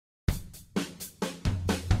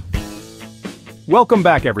Welcome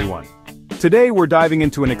back, everyone. Today we're diving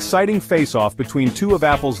into an exciting face-off between two of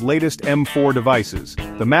Apple's latest M4 devices,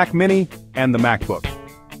 the Mac Mini and the MacBook.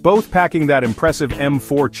 Both packing that impressive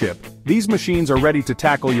M4 chip, these machines are ready to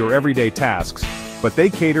tackle your everyday tasks, but they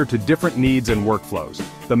cater to different needs and workflows.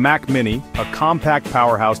 The Mac Mini, a compact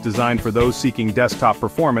powerhouse designed for those seeking desktop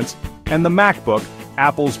performance, and the MacBook,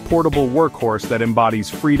 Apple's portable workhorse that embodies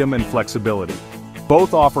freedom and flexibility.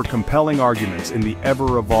 Both offer compelling arguments in the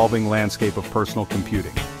ever-evolving landscape of personal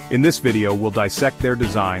computing. In this video, we'll dissect their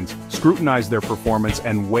designs, scrutinize their performance,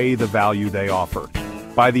 and weigh the value they offer.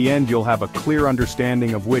 By the end, you'll have a clear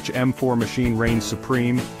understanding of which M4 machine reigns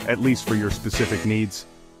supreme, at least for your specific needs.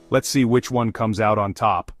 Let's see which one comes out on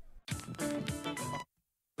top.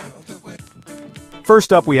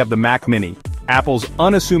 First up, we have the Mac Mini, Apple's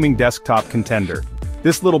unassuming desktop contender.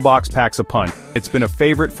 This little box packs a punch. It's been a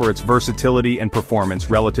favorite for its versatility and performance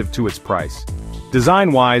relative to its price.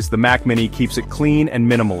 Design-wise, the Mac Mini keeps it clean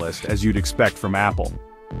and minimalist, as you'd expect from Apple.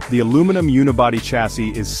 The aluminum unibody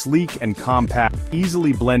chassis is sleek and compact,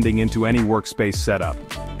 easily blending into any workspace setup.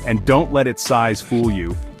 And don't let its size fool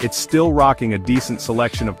you, it's still rocking a decent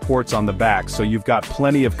selection of ports on the back, so you've got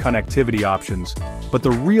plenty of connectivity options. But the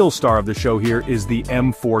real star of the show here is the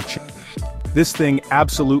M4 chip. This thing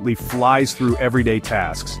absolutely flies through everyday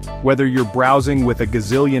tasks. Whether you're browsing with a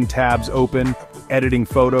gazillion tabs open, editing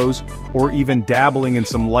photos, or even dabbling in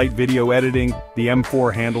some light video editing, the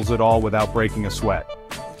M4 handles it all without breaking a sweat.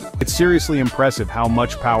 It's seriously impressive how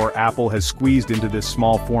much power Apple has squeezed into this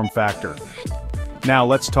small form factor. Now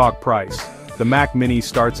let's talk price. The Mac Mini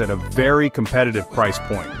starts at a very competitive price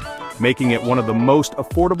point, making it one of the most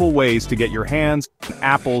affordable ways to get your hands on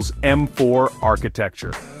Apple's M4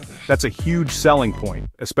 architecture. That's a huge selling point,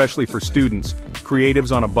 especially for students,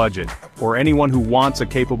 creatives on a budget, or anyone who wants a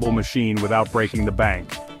capable machine without breaking the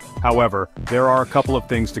bank. However, there are a couple of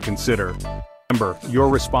things to consider. Remember, you're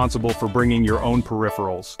responsible for bringing your own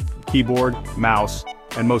peripherals, keyboard, mouse,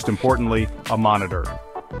 and most importantly, a monitor.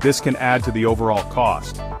 This can add to the overall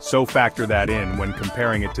cost, so factor that in when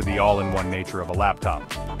comparing it to the all-in-one nature of a laptop.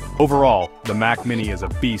 Overall, the Mac Mini is a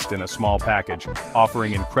beast in a small package,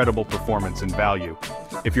 offering incredible performance and value.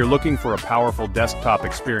 If you're looking for a powerful desktop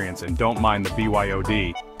experience and don't mind the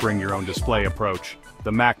BYOD, bring your own display approach,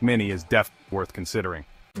 the Mac Mini is definitely worth considering.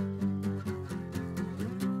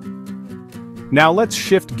 Now let's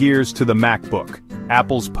shift gears to the MacBook,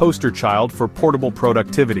 Apple's poster child for portable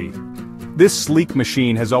productivity. This sleek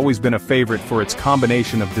machine has always been a favorite for its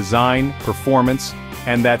combination of design, performance,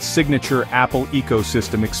 and that signature Apple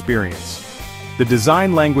ecosystem experience. The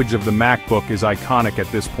design language of the MacBook is iconic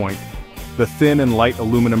at this point. The thin and light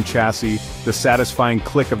aluminum chassis, the satisfying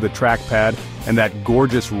click of the trackpad, and that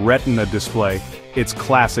gorgeous Retina display, it's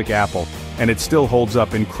classic Apple, and it still holds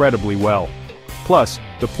up incredibly well. Plus,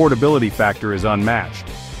 the portability factor is unmatched.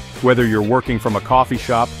 Whether you're working from a coffee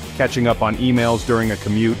shop, catching up on emails during a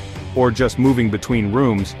commute, or just moving between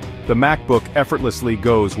rooms, the MacBook effortlessly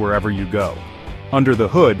goes wherever you go. Under the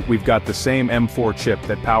hood, we've got the same M4 chip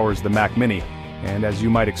that powers the Mac Mini, and as you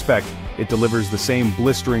might expect, it delivers the same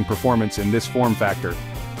blistering performance in this form factor.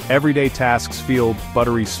 Everyday tasks feel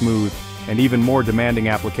buttery smooth, and even more demanding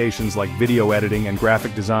applications like video editing and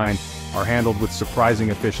graphic design are handled with surprising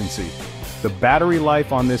efficiency. The battery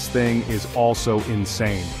life on this thing is also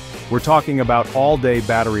insane. We're talking about all-day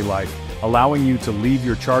battery life, allowing you to leave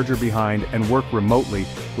your charger behind and work remotely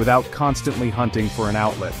without constantly hunting for an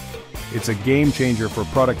outlet. It's a game changer for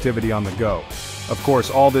productivity on the go. Of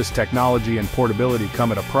course, all this technology and portability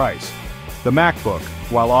come at a price. The MacBook,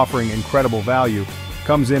 while offering incredible value,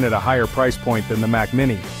 comes in at a higher price point than the Mac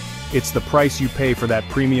Mini. It's the price you pay for that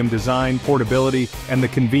premium design, portability, and the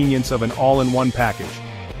convenience of an all-in-one package.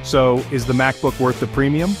 So, is the MacBook worth the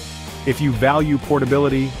premium? If you value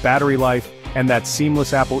portability, battery life, and that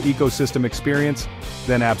seamless Apple ecosystem experience,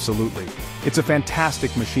 then absolutely. It's a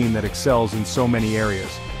fantastic machine that excels in so many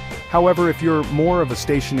areas. However, if you're more of a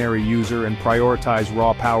stationary user and prioritize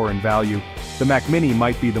raw power and value, the Mac Mini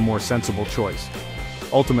might be the more sensible choice.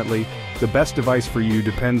 Ultimately, the best device for you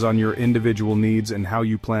depends on your individual needs and how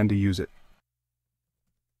you plan to use it.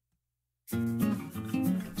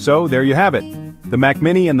 So, there you have it. The Mac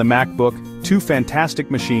Mini and the MacBook, two fantastic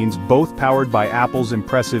machines both powered by Apple's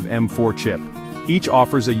impressive M4 chip. Each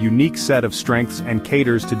offers a unique set of strengths and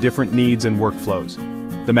caters to different needs and workflows.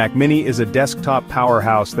 The Mac Mini is a desktop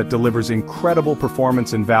powerhouse that delivers incredible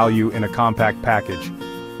performance and value in a compact package.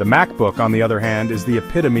 The MacBook, on the other hand, is the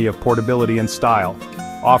epitome of portability and style,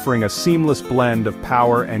 offering a seamless blend of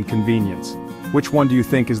power and convenience. Which one do you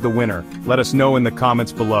think is the winner? Let us know in the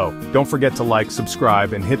comments below. Don't forget to like,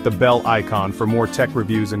 subscribe, and hit the bell icon for more tech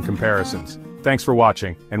reviews and comparisons. Thanks for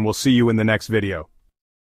watching, and we'll see you in the next video.